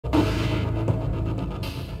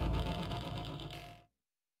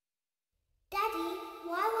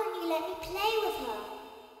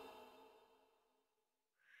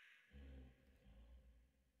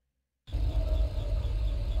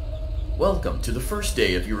Welcome to the first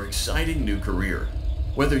day of your exciting new career.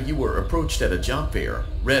 Whether you were approached at a job fair,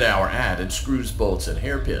 read our ad in screws, bolts, and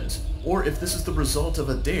hairpins, or if this is the result of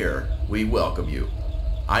a dare, we welcome you.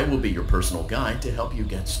 I will be your personal guide to help you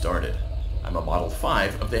get started. I'm a Model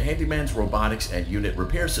 5 of the Handyman's Robotics and Unit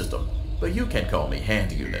Repair System, but you can call me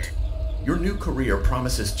Hand Unit. Your new career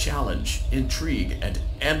promises challenge, intrigue, and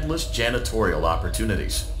endless janitorial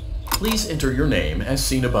opportunities. Please enter your name as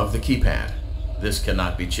seen above the keypad. This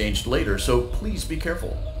cannot be changed later, so please be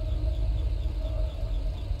careful.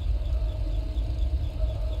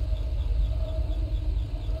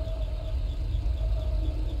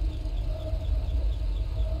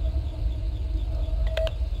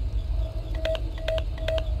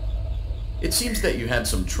 It seems that you had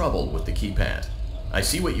some trouble with the keypad. I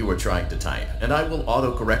see what you were trying to type, and I will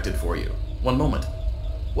auto-correct it for you. One moment.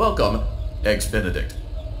 Welcome, Eggs Benedict.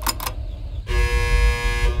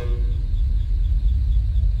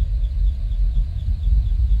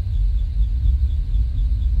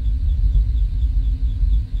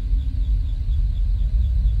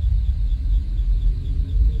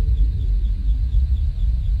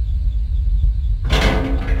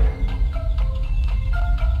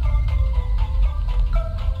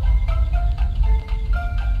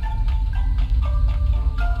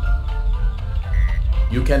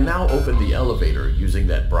 You can now open the elevator using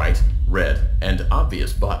that bright, red, and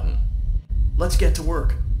obvious button. Let's get to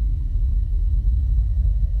work.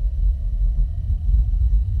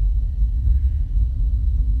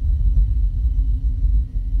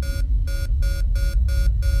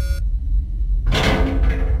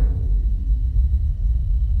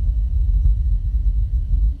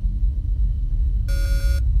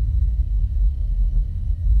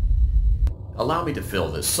 Allow me to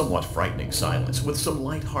fill this somewhat frightening silence with some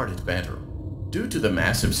light-hearted banter. Due to the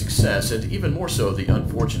massive success, and even more so the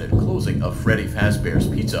unfortunate closing of Freddy Fazbear's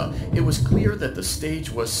Pizza, it was clear that the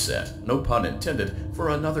stage was set, no pun intended, for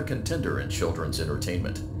another contender in children's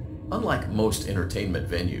entertainment. Unlike most entertainment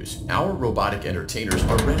venues, our robotic entertainers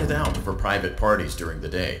are rented out for private parties during the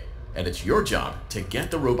day, and it's your job to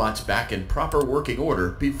get the robots back in proper working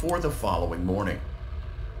order before the following morning.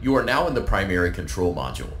 You are now in the primary control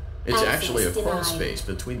module. It's actually a crawl space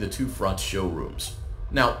between the two front showrooms.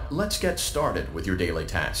 Now, let's get started with your daily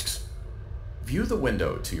tasks. View the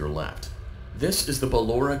window to your left. This is the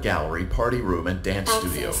Ballora Gallery Party Room and Dance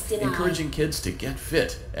Studio, encouraging kids to get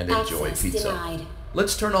fit and enjoy pizza.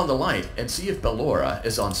 Let's turn on the light and see if Ballora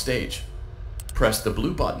is on stage. Press the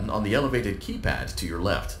blue button on the elevated keypad to your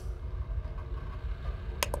left.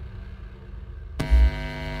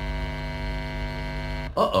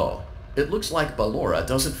 Uh-oh. It looks like Ballora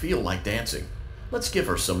doesn't feel like dancing. Let's give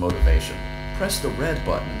her some motivation. Press the red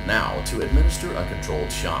button now to administer a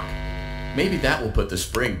controlled shock. Maybe that will put the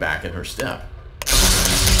spring back in her step.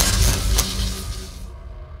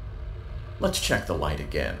 Let's check the light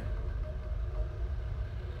again.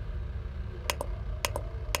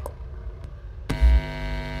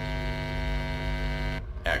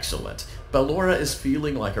 Excellent. Ballora is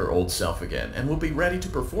feeling like her old self again and will be ready to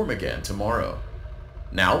perform again tomorrow.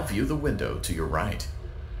 Now view the window to your right.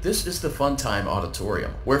 This is the Funtime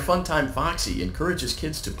Auditorium, where Funtime Foxy encourages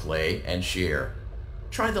kids to play and share.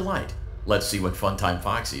 Try the light. Let's see what Funtime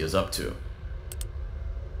Foxy is up to.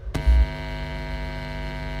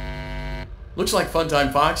 Looks like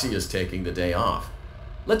Funtime Foxy is taking the day off.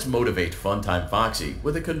 Let's motivate Funtime Foxy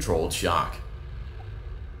with a controlled shock.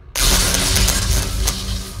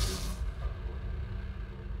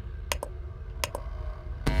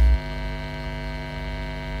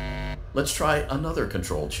 Let's try another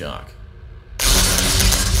controlled shock.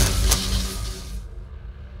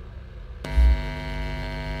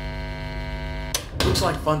 Looks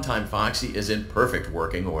like Funtime Foxy is in perfect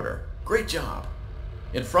working order. Great job!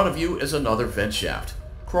 In front of you is another vent shaft.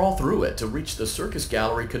 Crawl through it to reach the Circus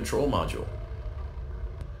Gallery control module.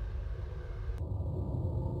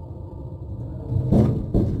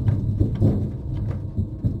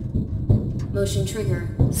 Motion trigger,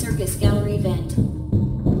 Circus Gallery vent.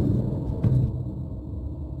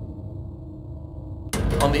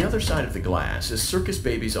 On the other side of the glass is Circus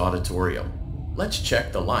Baby's auditorium. Let's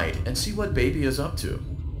check the light and see what Baby is up to.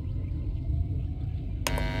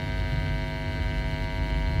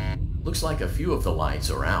 Looks like a few of the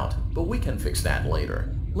lights are out, but we can fix that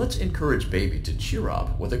later. Let's encourage Baby to cheer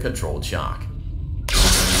up with a controlled shock.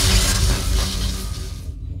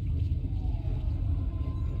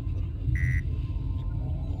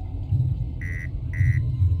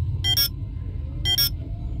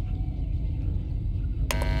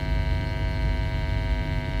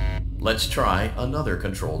 Let's try another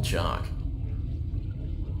controlled shock.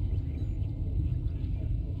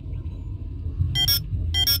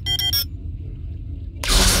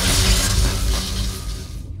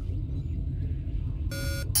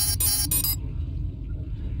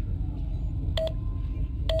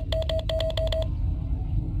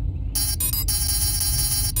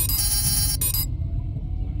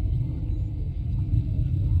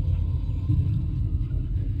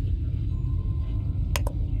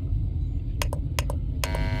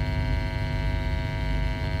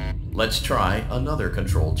 Let's try another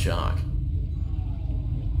controlled shock.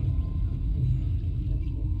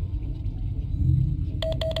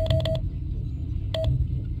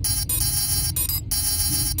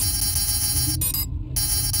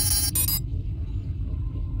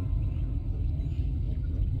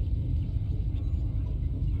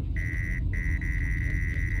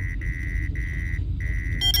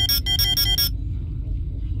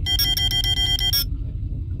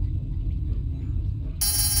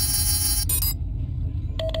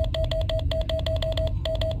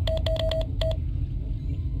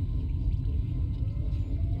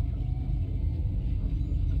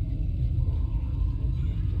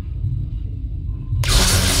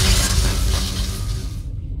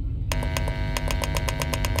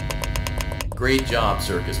 Great job,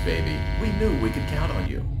 Circus Baby. We knew we could count on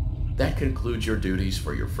you. That concludes your duties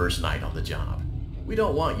for your first night on the job. We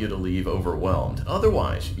don't want you to leave overwhelmed,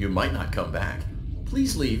 otherwise you might not come back.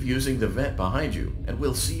 Please leave using the vent behind you, and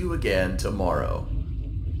we'll see you again tomorrow.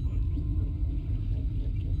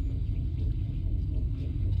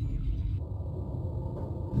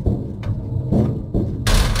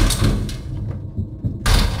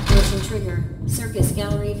 Motion trigger. Circus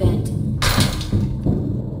gallery vent.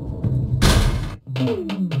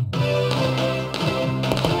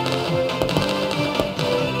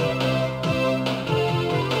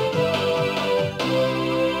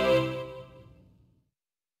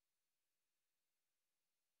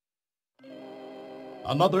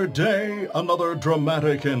 Another day, another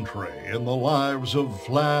dramatic entry in the lives of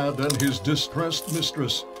Vlad and his distressed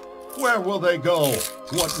mistress. Where will they go?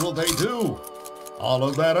 What will they do? All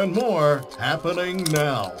of that and more happening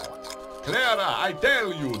now. Clara, I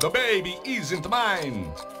tell you, the baby isn't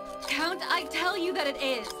mine. Count, I tell you that it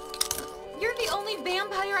is. You're the only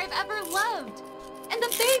vampire I've ever loved. And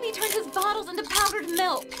the baby turned his bottles into powdered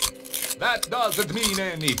milk. That doesn't mean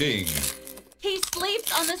anything. He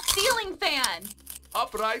sleeps on the ceiling fan.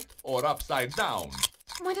 Upright or upside down?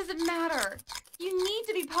 What does it matter? You need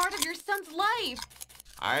to be part of your son's life.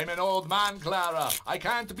 I'm an old man, Clara. I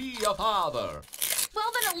can't be a father.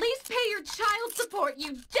 Well, then at least pay your child support,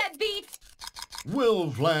 you deadbeat! Will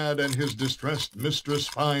Vlad and his distressed mistress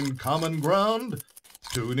find common ground?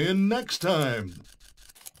 Tune in next time.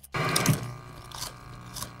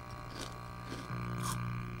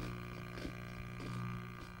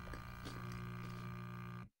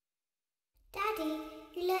 Daddy,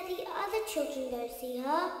 you let the other children go see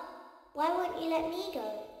her. Why won't you let me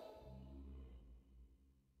go?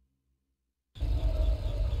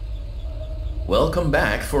 Welcome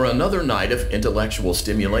back for another night of intellectual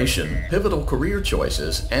stimulation, pivotal career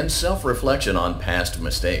choices, and self-reflection on past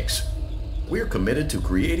mistakes. We're committed to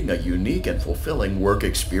creating a unique and fulfilling work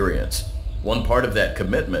experience. One part of that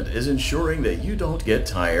commitment is ensuring that you don't get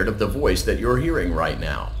tired of the voice that you're hearing right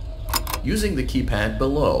now. Using the keypad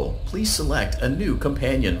below, please select a new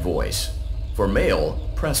companion voice. For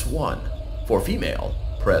male, press 1. For female,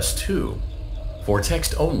 press 2. For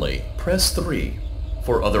text only, press 3.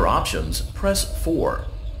 For other options, press 4.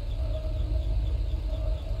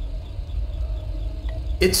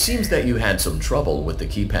 It seems that you had some trouble with the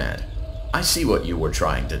keypad. I see what you were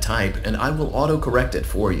trying to type, and I will auto-correct it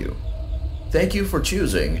for you. Thank you for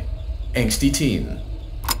choosing Angsty Teen.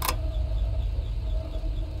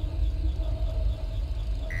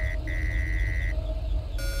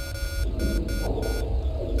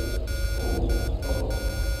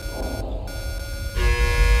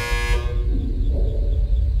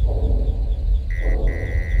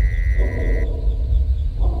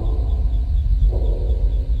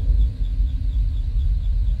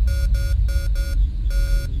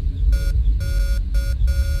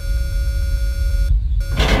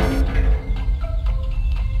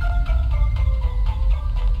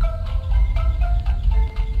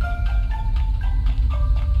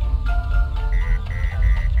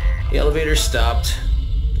 The elevator stopped.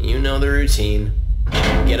 You know the routine.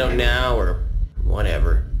 Get out now or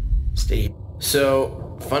whatever. Stay.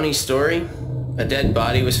 So, funny story. A dead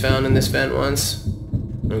body was found in this vent once.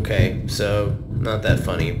 Okay, so not that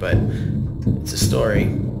funny, but it's a story.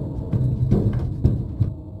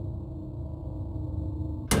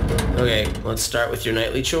 Okay, let's start with your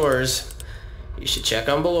nightly chores. You should check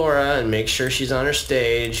on Ballora and make sure she's on her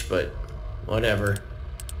stage, but whatever.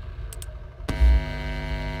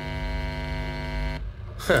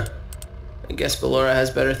 Huh. I guess Ballora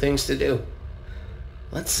has better things to do.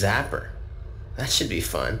 Let's zap her. That should be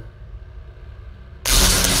fun.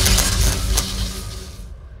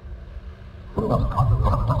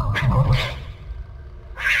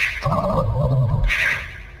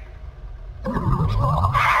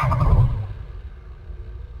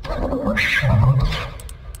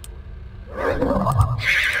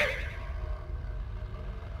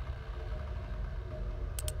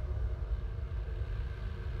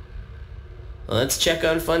 Let's check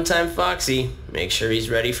on Funtime Foxy. Make sure he's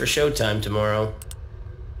ready for showtime tomorrow.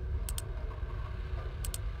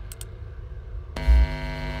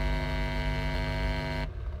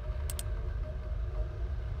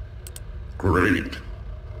 Great.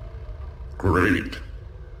 Great.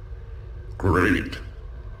 Great.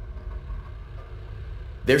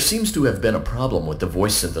 There seems to have been a problem with the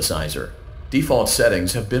voice synthesizer. Default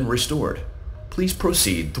settings have been restored. Please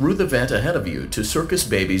proceed through the vent ahead of you to Circus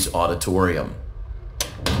Baby's auditorium.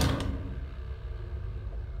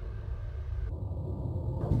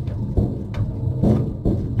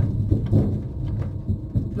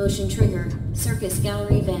 Motion trigger. Circus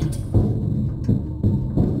gallery vent.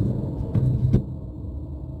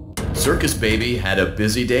 Circus Baby had a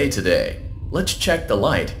busy day today. Let's check the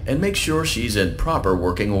light and make sure she's in proper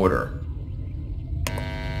working order.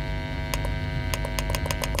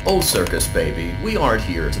 Oh, Circus Baby, we aren't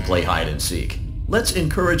here to play hide and seek. Let's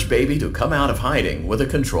encourage Baby to come out of hiding with a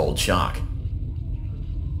controlled shock.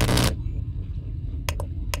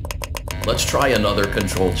 Let's try another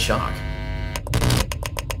controlled shock.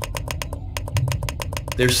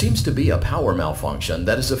 There seems to be a power malfunction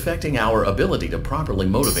that is affecting our ability to properly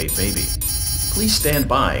motivate Baby. Please stand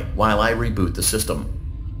by while I reboot the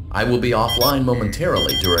system. I will be offline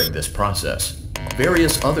momentarily during this process.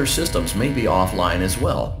 Various other systems may be offline as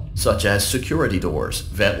well, such as security doors,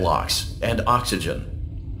 vent locks, and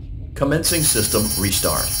oxygen. Commencing system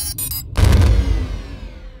restart.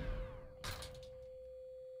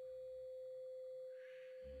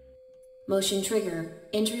 Motion trigger.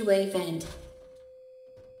 Entryway vent.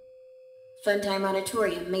 Funtime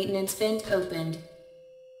auditorium maintenance vent opened.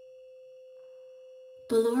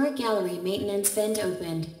 Ballora gallery maintenance vent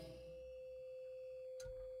opened.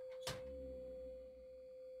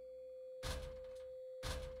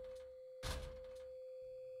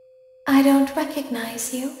 I don't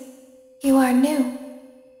recognize you. You are new.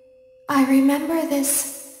 I remember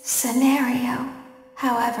this scenario,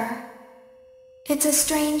 however. It's a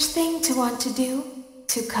strange thing to want to do,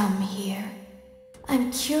 to come here.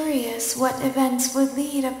 I'm curious what events would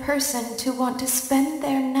lead a person to want to spend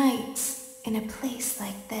their nights in a place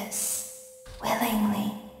like this.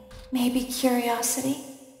 Willingly. Maybe curiosity,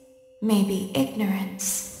 maybe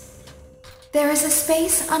ignorance. There is a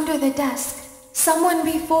space under the desk. Someone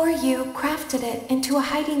before you crafted it into a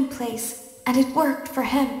hiding place, and it worked for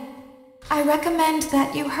him. I recommend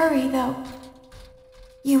that you hurry, though.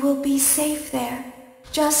 You will be safe there.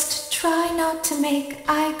 Just try not to make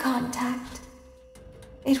eye contact.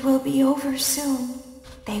 It will be over soon.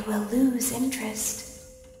 They will lose interest.